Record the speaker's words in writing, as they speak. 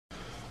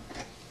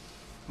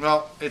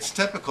Well, it's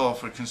typical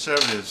for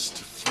conservatives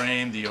to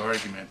frame the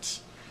argument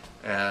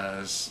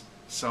as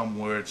some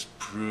words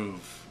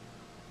prove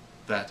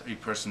that a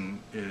person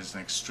is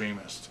an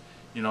extremist.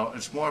 You know,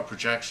 it's more a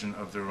projection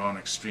of their own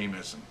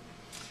extremism.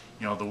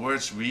 You know, the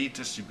words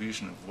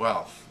redistribution of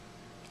wealth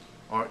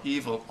are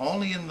evil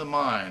only in the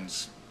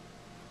minds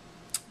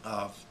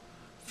of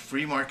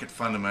free market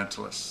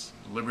fundamentalists,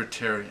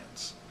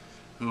 libertarians,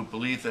 who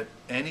believe that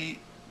any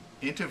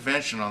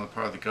intervention on the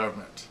part of the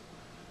government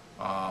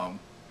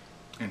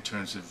in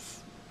terms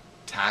of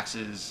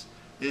taxes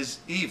is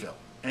evil.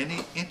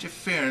 Any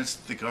interference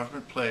the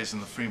government plays in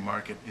the free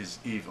market is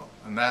evil.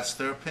 And that's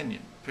their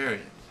opinion,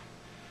 period.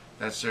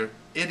 That's their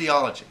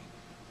ideology.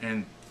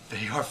 And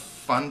they are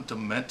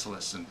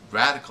fundamentalists and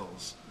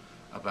radicals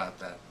about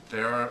that.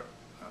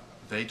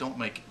 They don't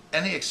make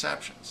any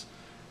exceptions.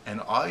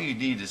 And all you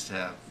need is to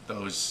have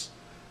those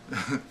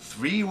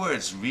three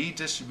words,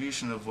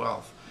 redistribution of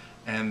wealth,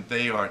 and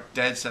they are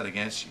dead set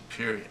against you,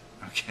 period.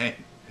 Okay?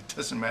 It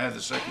doesn't matter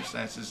the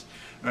circumstances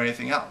or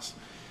anything else.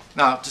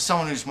 Now, to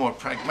someone who's more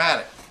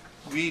pragmatic,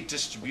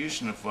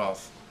 redistribution of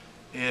wealth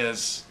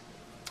is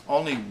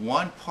only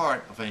one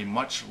part of a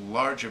much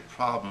larger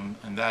problem,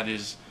 and that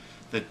is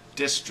the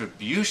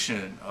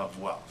distribution of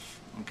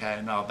wealth.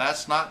 Okay? Now,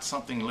 that's not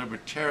something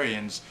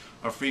libertarians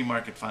or free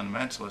market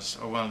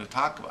fundamentalists are willing to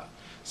talk about.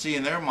 See,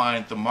 in their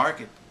mind, the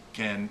market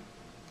can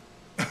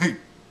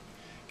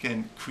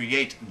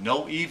create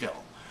no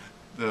evil.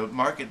 The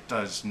market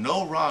does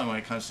no wrong when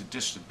it comes to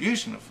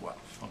distribution of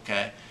wealth,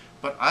 okay?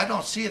 But I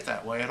don't see it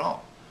that way at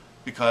all,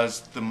 because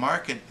the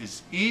market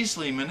is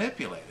easily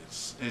manipulated.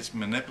 It's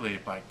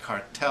manipulated by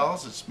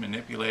cartels, it's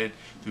manipulated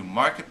through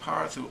market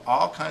power, through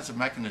all kinds of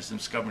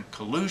mechanisms, government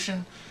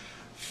collusion,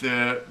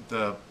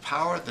 the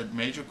power that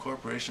major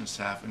corporations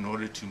have in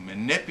order to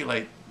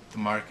manipulate the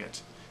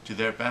market to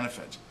their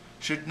benefit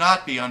should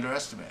not be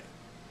underestimated.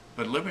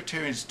 But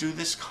libertarians do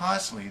this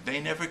constantly. They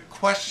never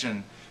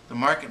question the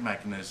market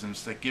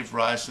mechanisms that give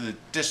rise to the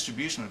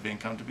distribution of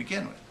income to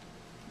begin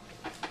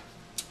with.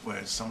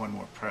 Whereas someone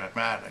more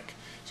pragmatic,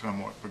 someone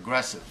more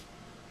progressive,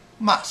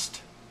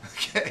 must.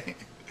 Okay?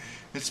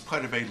 It's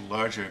part of a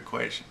larger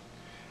equation.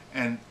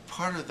 And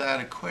part of that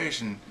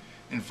equation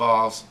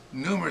involves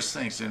numerous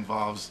things. It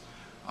involves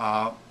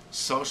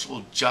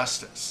social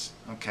justice,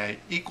 okay?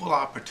 Equal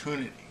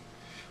opportunity.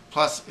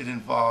 Plus it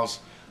involves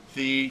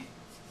the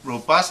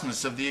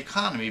robustness of the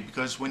economy,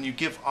 because when you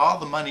give all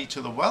the money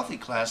to the wealthy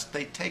class,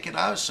 they take it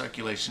out of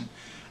circulation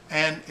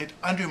and it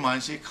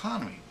undermines the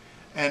economy.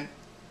 And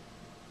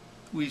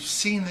we've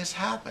seen this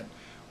happen.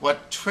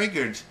 What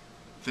triggered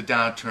the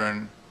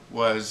downturn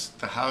was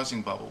the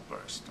housing bubble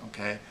burst,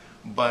 okay?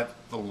 But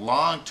the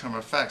long-term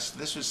effects,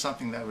 this was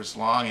something that was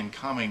long in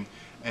coming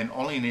and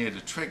only needed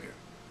a trigger.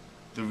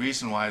 The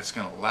reason why it's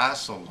going to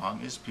last so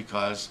long is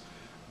because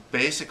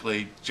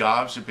basically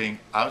jobs are being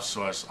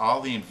outsourced,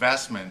 all the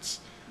investments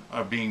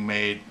are being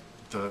made,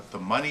 the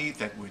money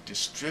that we're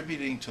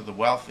distributing to the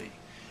wealthy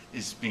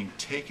is being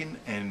taken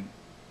and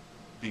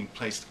being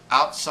placed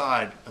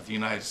outside of the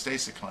United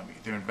States economy.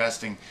 They're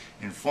investing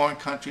in foreign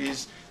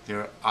countries,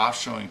 they're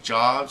offshoring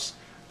jobs,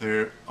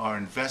 they are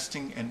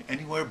investing in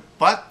anywhere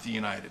but the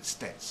United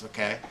States,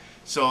 okay?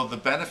 So the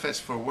benefits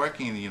for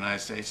working in the United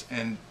States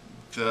and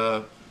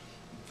the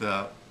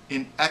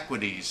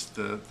inequities,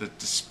 the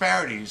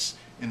disparities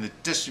in the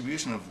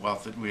distribution of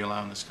wealth that we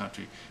allow in this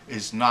country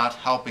is not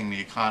helping the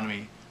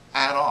economy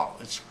at all.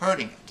 It's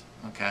hurting it,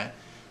 okay?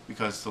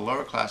 Because the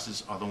lower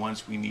classes are the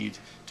ones we need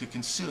to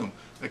consume.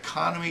 The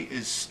economy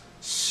is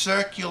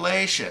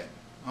circulation,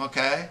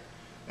 okay?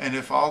 And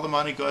if all the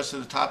money goes to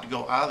the top to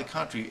go out of the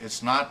country,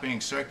 it's not being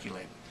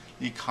circulated.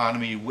 The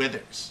economy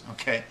withers,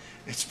 okay?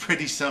 It's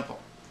pretty simple,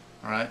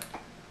 all right?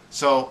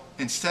 So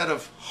instead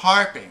of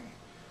harping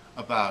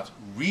about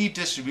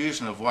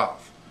redistribution of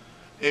wealth,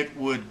 it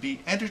would be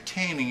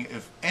entertaining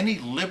if any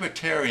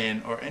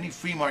libertarian or any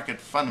free market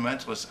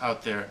fundamentalist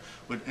out there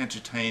would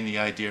entertain the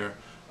idea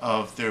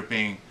of there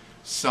being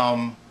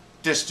some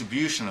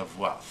distribution of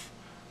wealth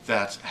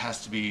that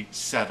has to be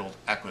settled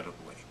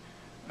equitably,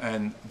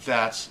 and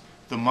that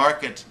the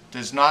market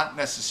does not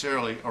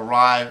necessarily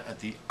arrive at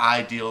the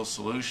ideal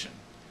solution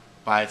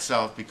by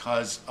itself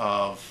because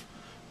of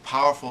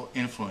powerful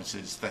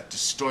influences that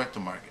distort the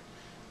market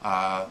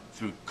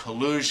through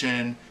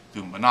collusion,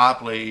 through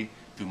monopoly,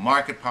 through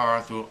market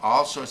power, through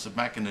all sorts of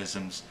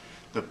mechanisms.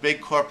 The big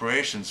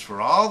corporations,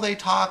 for all they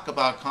talk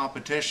about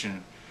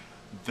competition,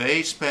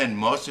 they spend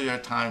most of their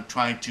time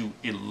trying to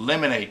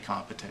eliminate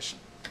competition.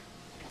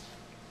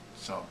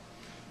 So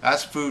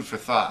that's food for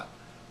thought.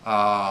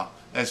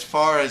 As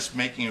far as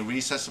making a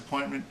recess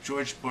appointment,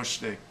 George Bush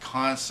did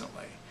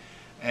constantly.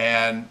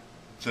 And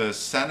the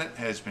Senate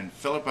has been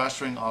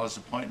filibustering all his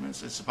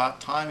appointments. It's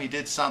about time he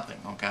did something,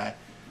 okay?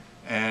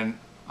 And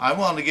I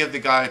want to give the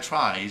guy a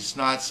try. He's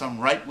not some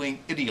right-wing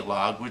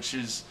ideologue, which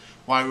is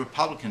why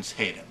Republicans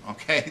hate him,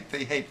 okay?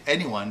 They hate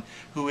anyone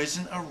who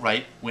isn't a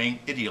right-wing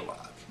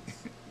ideologue,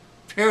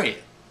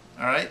 period,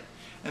 all right?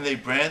 And they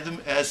brand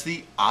them as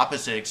the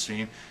opposite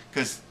extreme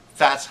because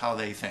that's how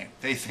they think.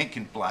 They think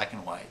in black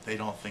and white. They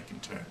don't think in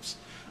terms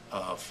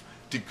of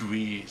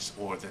degrees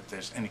or that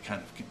there's any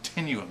kind of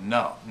continuum.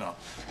 No, no.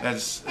 That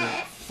is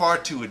far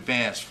too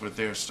advanced for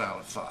their style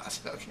of thought.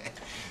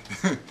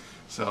 Okay.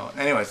 So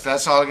anyways,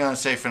 that's all I'm going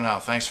to say for now.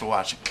 Thanks for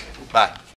watching. Bye.